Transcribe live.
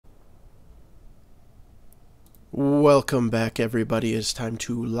Welcome back, everybody. It's time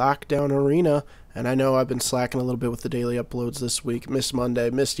to lock down Arena, and I know I've been slacking a little bit with the daily uploads this week. Missed Monday,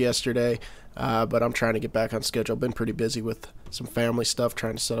 missed yesterday, but I'm trying to get back on schedule. I've been pretty busy with some family stuff,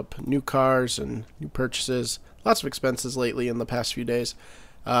 trying to set up new cars and new purchases. Lots of expenses lately in the past few days,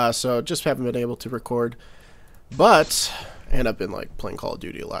 so just haven't been able to record. But, and I've been like playing Call of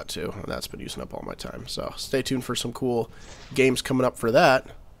Duty a lot too, and that's been using up all my time. So stay tuned for some cool games coming up for that.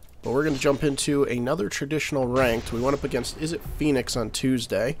 But we're going to jump into another traditional ranked. We went up against Is It Phoenix on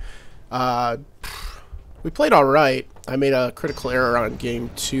Tuesday. We played alright. I made a critical error on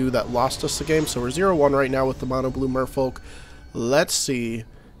game 2 that lost us the game. So we're 0-1 right now with the mono blue Merfolk. Let's see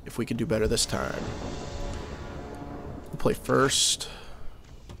if we can do better this time. We'll play first.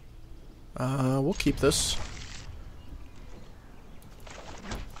 We'll keep this.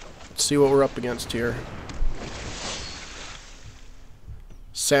 Let's see what we're up against here.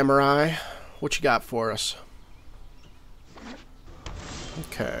 Samurai, what you got for us?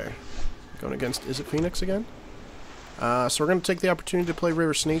 Okay. Going against Is It Phoenix again? So we're going to take the opportunity to play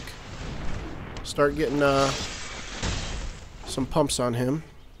River Sneak. Start getting some pumps on him.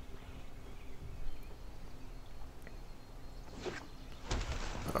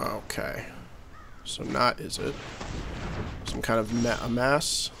 Okay. So not Is It. Some kind of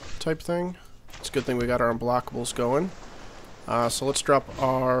Amass type thing. It's a good thing we got our unblockables going. So let's drop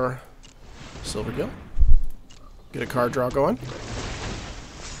our Silver Gill. Get a card draw going.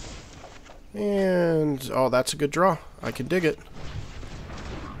 And, oh, that's a good draw. I can dig it.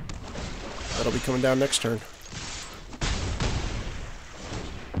 That'll be coming down next turn.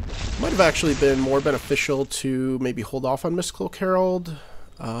 Might have actually been more beneficial to maybe hold off on Mystical Herald.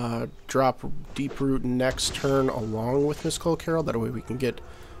 Drop Deep Root next turn along with Mystical Herald. That way we can get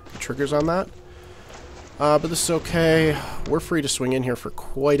the triggers on that. But this is okay. We're free to swing in here for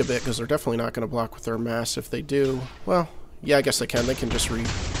quite a bit because they're definitely not going to block with their mass. If they do, well, yeah, I guess they can. They can just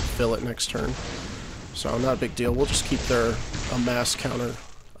refill it next turn. So not a big deal. We'll just keep their mass counter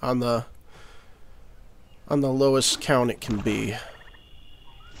on the lowest count it can be.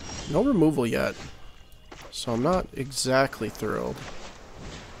 No removal yet, so I'm not exactly thrilled.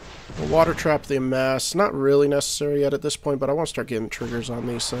 We'll water trap the mass. Not really necessary yet at this point, but I want to start getting triggers on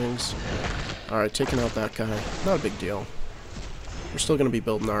these things. Alright, taking out that guy. Not a big deal. We're still going to be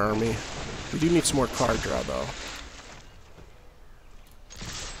building our army. We do need some more card draw, though.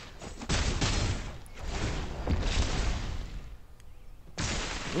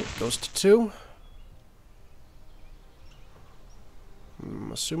 Ooh, goes to 2.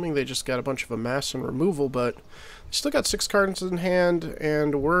 I'm assuming they just got a bunch of Amass and removal, but they still got 6 cards in hand,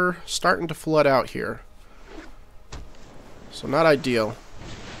 and we're starting to flood out here. So not ideal.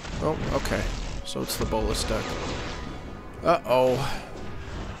 Oh, okay. So it's the Bolus deck. Uh-oh.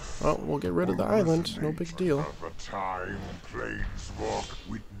 Well, we'll get rid of the island. No big deal.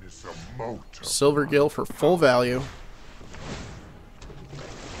 Silver Gill for full value.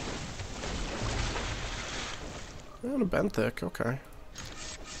 And a Benthic, okay.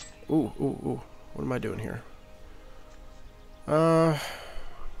 Ooh, ooh, ooh. What am I doing here?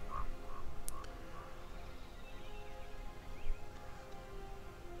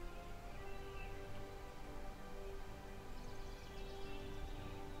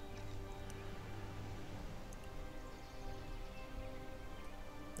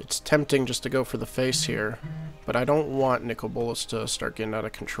 It's tempting just to go for the face here, but I don't want Nicol Bolas to start getting out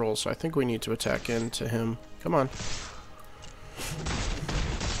of control, so I think we need to attack into him. Come on.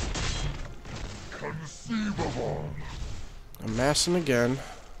 Conceivable. Amassing again.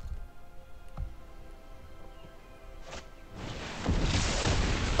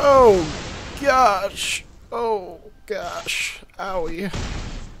 Oh gosh! Oh gosh! Owie!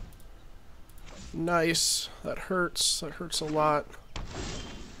 Nice. That hurts. That hurts a lot.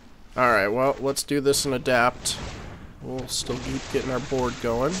 Alright, well, let's do this and adapt. We'll still keep getting our board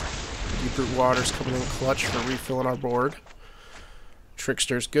going. Deep Root Water's coming in clutch for refilling our board.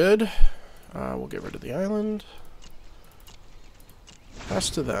 Trickster's good. We'll get rid of the island. Pass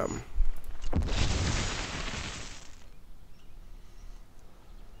to them.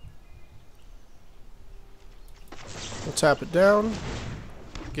 We'll tap it down.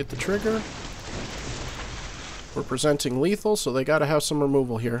 Get the trigger. We're presenting lethal, so they gotta have some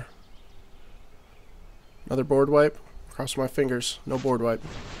removal here. Another board wipe. Cross my fingers. No board wipe.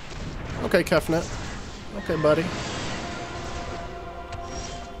 Okay, Kefnet. Okay, buddy.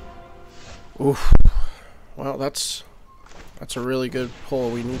 Oof. Well, that's a really good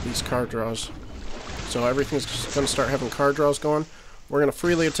pull. We need these card draws. So everything's just gonna start having card draws going. We're gonna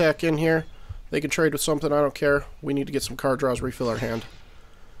freely attack in here. They can trade with something, I don't care. We need to get some card draws, refill our hand.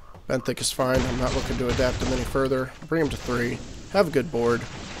 Benthic is fine. I'm not looking to adapt him any further. Bring him to 3. Have a good board.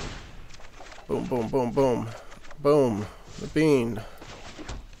 Boom, boom, boom, boom. Boom. The bean.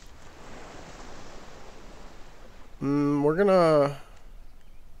 We're gonna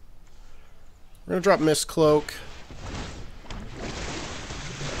drop Mist Cloak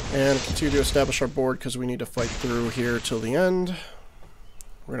and continue to establish our board because we need to fight through here till the end.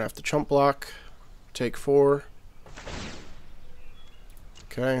 We're gonna have to chump block, take 4.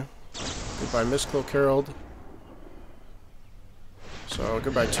 Okay. Goodbye Mist Cloak Herald. So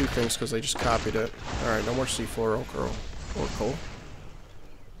goodbye 2 things because they just copied it. Alright, no more C4 Oracle.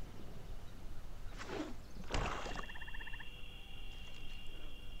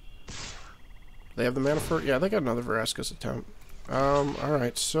 They have the mana for it? Yeah, they got another Vraska's attempt.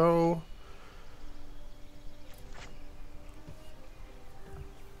 Alright, so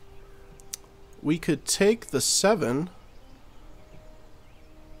we could take the 7.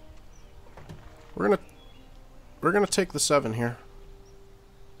 We're gonna take the 7 here.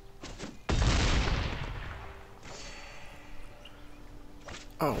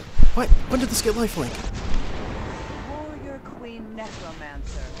 Oh, what? When did this get lifelink? Warrior Queen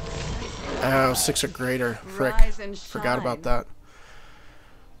Necromancer. Oh, 6 or greater. Frick. Forgot about that.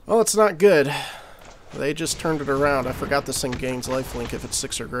 Well, it's not good. They just turned it around. I forgot this thing gains lifelink if it's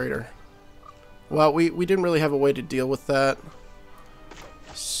 6 or greater. Well, we didn't really have a way to deal with that.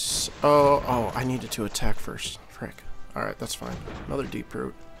 So, oh, I needed to attack first. Frick. Alright, that's fine. Another Deep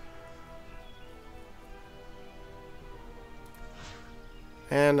Root.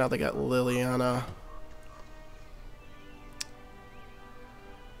 And now they got Liliana.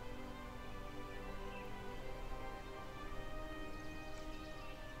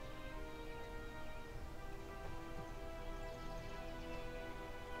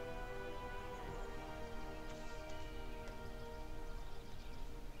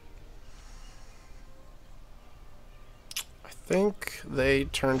 I think they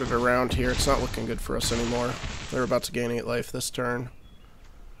turned it around here. It's not looking good for us anymore. They're about to gain 8 life this turn.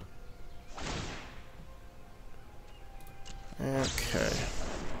 Okay.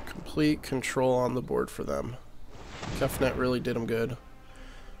 Complete control on the board for them. Kefnet really did them good.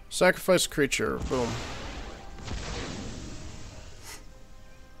 Sacrifice creature. Boom.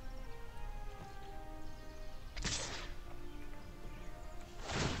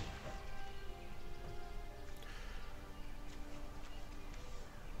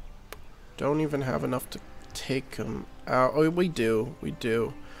 Don't even have enough to take them out. Oh, we do. We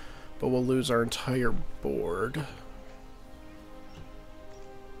do. But we'll lose our entire board.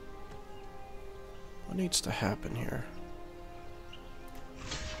 What needs to happen here?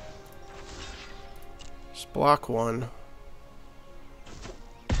 Just block 1.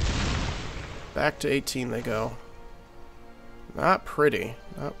 Back to 18 they go. Not pretty.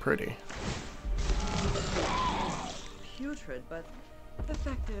 Not pretty. Putrid, but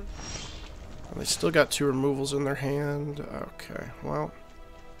effective. And they still got 2 removals in their hand. Okay, well.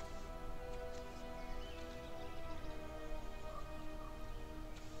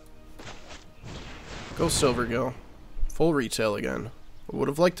 Go Silvergill. Full retail again. I would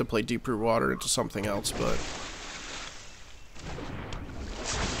have liked to play Deep Root Water into something else, but...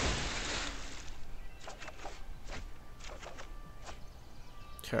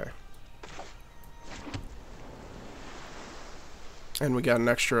 Okay. And we got an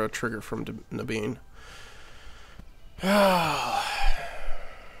extra trigger from Nabeen.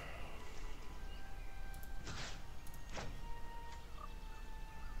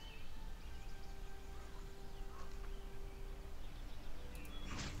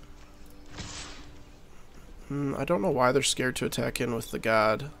 I don't know why they're scared to attack in with the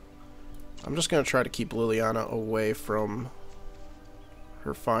god. I'm just going to try to keep Liliana away from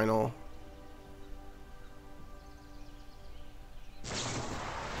her final.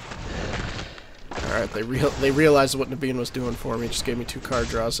 Alright, they realized what Nabeen was doing for me. Just gave me 2 card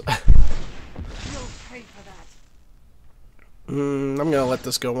draws. I'm going to let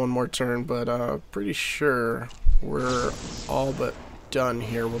this go one more turn, but pretty sure we're all but done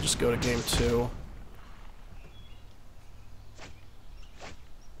here. We'll just go to game 2.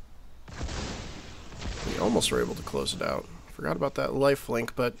 We almost were able to close it out. Forgot about that lifelink,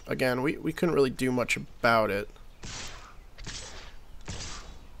 but again, we couldn't really do much about it.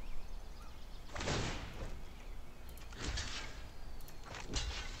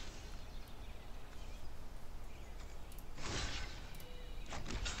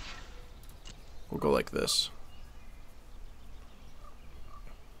 We'll go like this.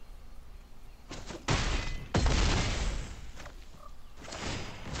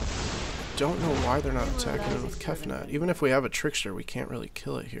 don't know why they're not attacking it with Kefnet. Even if we have a Trickster, we can't really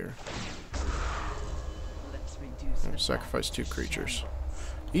kill it here. Sacrifice 2 creatures.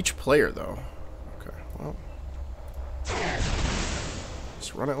 Each player, though. Okay, well.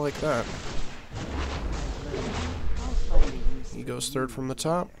 Let's run it like that. He goes third from the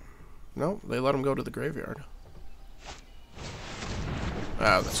top. No, they let him go to the graveyard.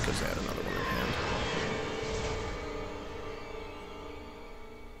 Ah, that's because they had another one in hand.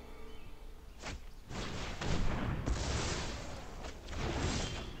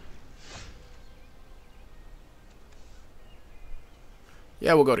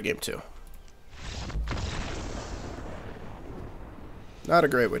 Yeah, we'll go to game 2. Not a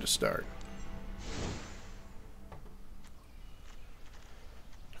great way to start.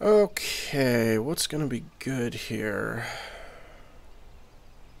 Okay, what's gonna be good here?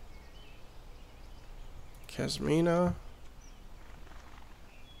 Kasmina.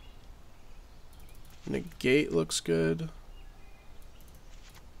 Negate looks good.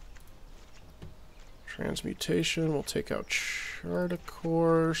 Transmutation, we'll take out Chart of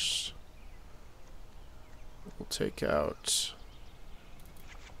Course. We'll take out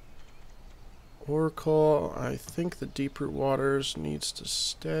Oracle. I think the Deeproot Waters needs to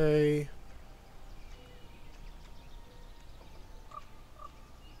stay.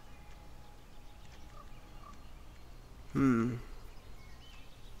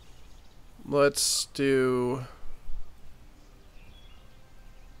 Let's do...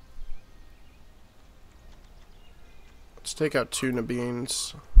 Let's take out Tuna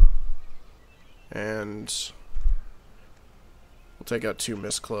Beans. And we'll take out 2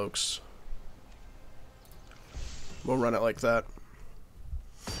 Mistcloaks. We'll run it like that.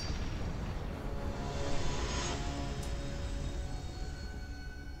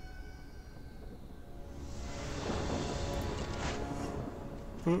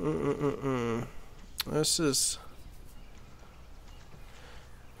 This is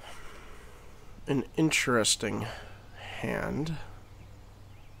an interesting hand.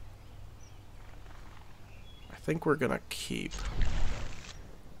 I think we're gonna keep.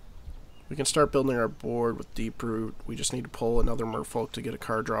 We can start building our board with Deeproot. We just need to pull another Merfolk to get a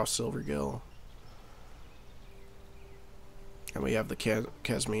card draw Silvergill. And we have the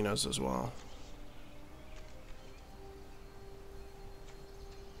Kasminas as well.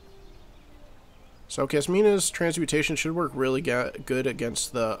 So Kasmina's Transmutation should work really good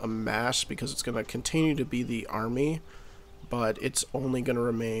against the Amass because it's going to continue to be the army, but it's only going to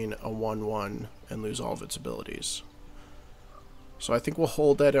remain a 1/1 and lose all of its abilities. So I think we'll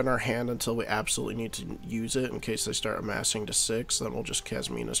hold that in our hand until we absolutely need to use it in case they start amassing to 6, then we'll just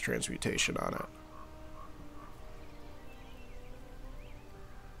Kasmina's Transmutation on it.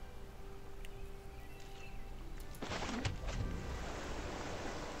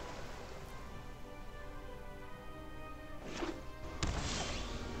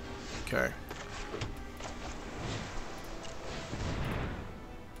 Okay.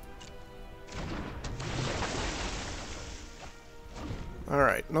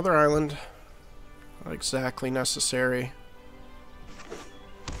 Alright, another island. Not exactly necessary.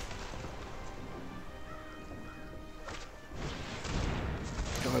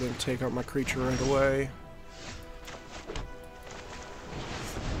 Go ahead and take out my creature right away.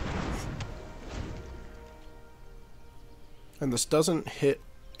 And this doesn't hit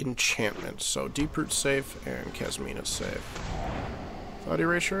enchantment, so Deeproot's safe and Kasmina's safe. Thought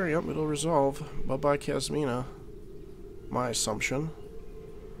erasure, yep, it'll resolve. Bye-bye Kasmina. My assumption.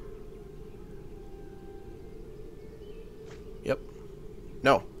 Yep.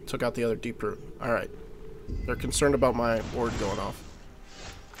 No, took out the other Deeproot. Alright. They're concerned about my board going off.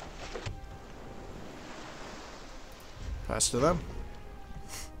 Pass to them.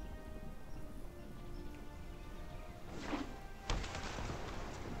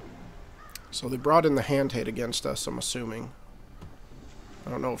 So they brought in the hand hate against us, I'm assuming. I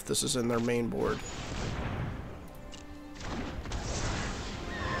don't know if this is in their main board.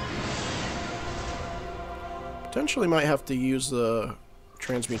 Potentially might have to use the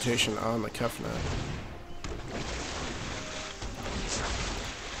transmutation on the Kefnet.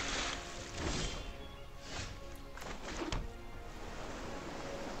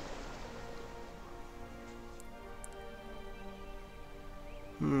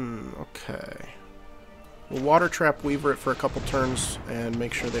 Okay. We'll Water Trap Weaver it for a couple turns and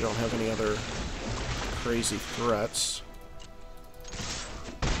make sure they don't have any other crazy threats.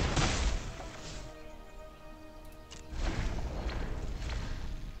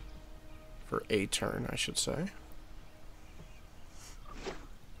 For a turn, I should say.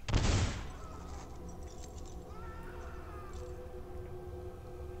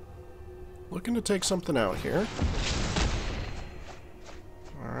 to take something out here.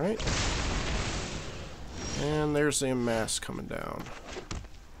 Alright. And there's the Amass coming down.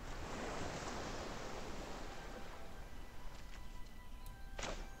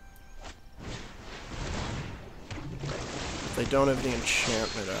 They don't have the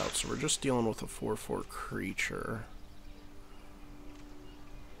enchantment out, so we're just dealing with a 4/4 creature.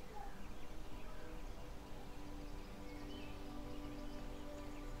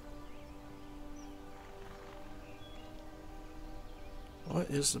 What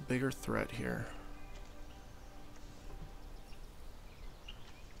is the bigger threat here?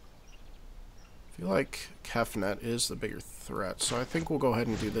 I feel like Kefnet is the bigger threat, so I think we'll go ahead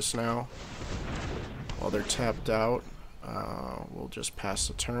and do this now. While they're tapped out, we'll just pass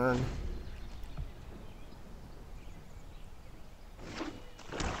the turn.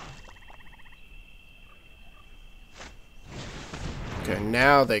 Okay,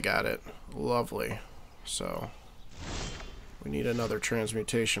 now they got it. Lovely. So, we need another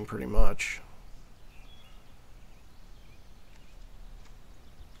transmutation pretty much.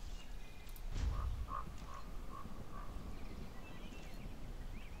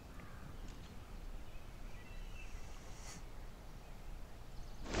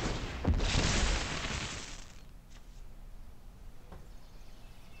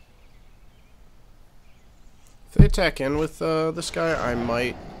 If they attack in with this guy, I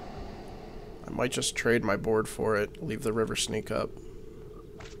might just trade my board for it, leave the river sneak up.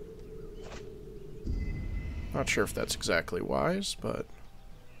 Not sure if that's exactly wise, but...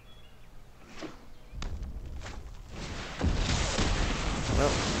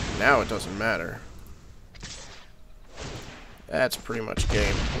 Well, now it doesn't matter. That's pretty much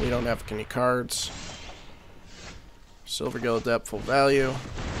game. We don't have any cards. Silver Guild Adept, full value.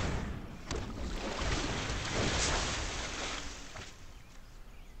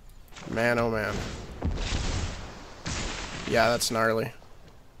 Man, oh man. Yeah, that's gnarly.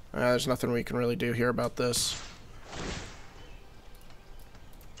 There's nothing we can really do here about this.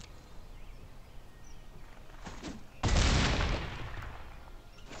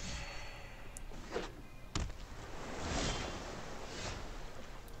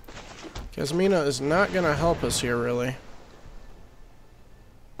 Kasmina is not going to help us here, really.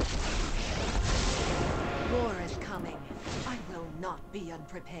 War is coming. I will not be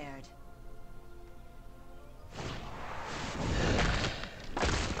unprepared.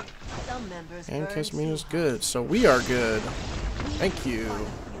 And Kasmina's good, so we are good. Thank you.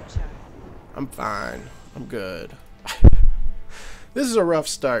 I'm fine. I'm good. This is a rough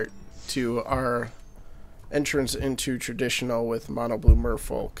start to our entrance into Traditional with Mono Blue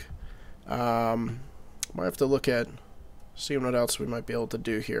Merfolk. Might have to look at seeing what else we might be able to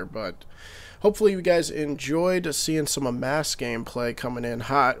do here, but hopefully you guys enjoyed seeing some Amass gameplay coming in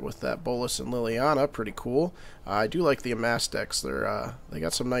hot with that Bolas and Liliana. Pretty cool. I do like the Amass decks. They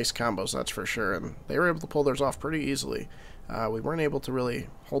got some nice combos, that's for sure, and they were able to pull theirs off pretty easily. We weren't able to really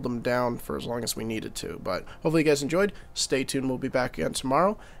hold them down for as long as we needed to, but hopefully you guys enjoyed. Stay tuned. We'll be back again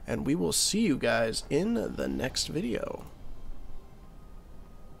tomorrow, and we will see you guys in the next video.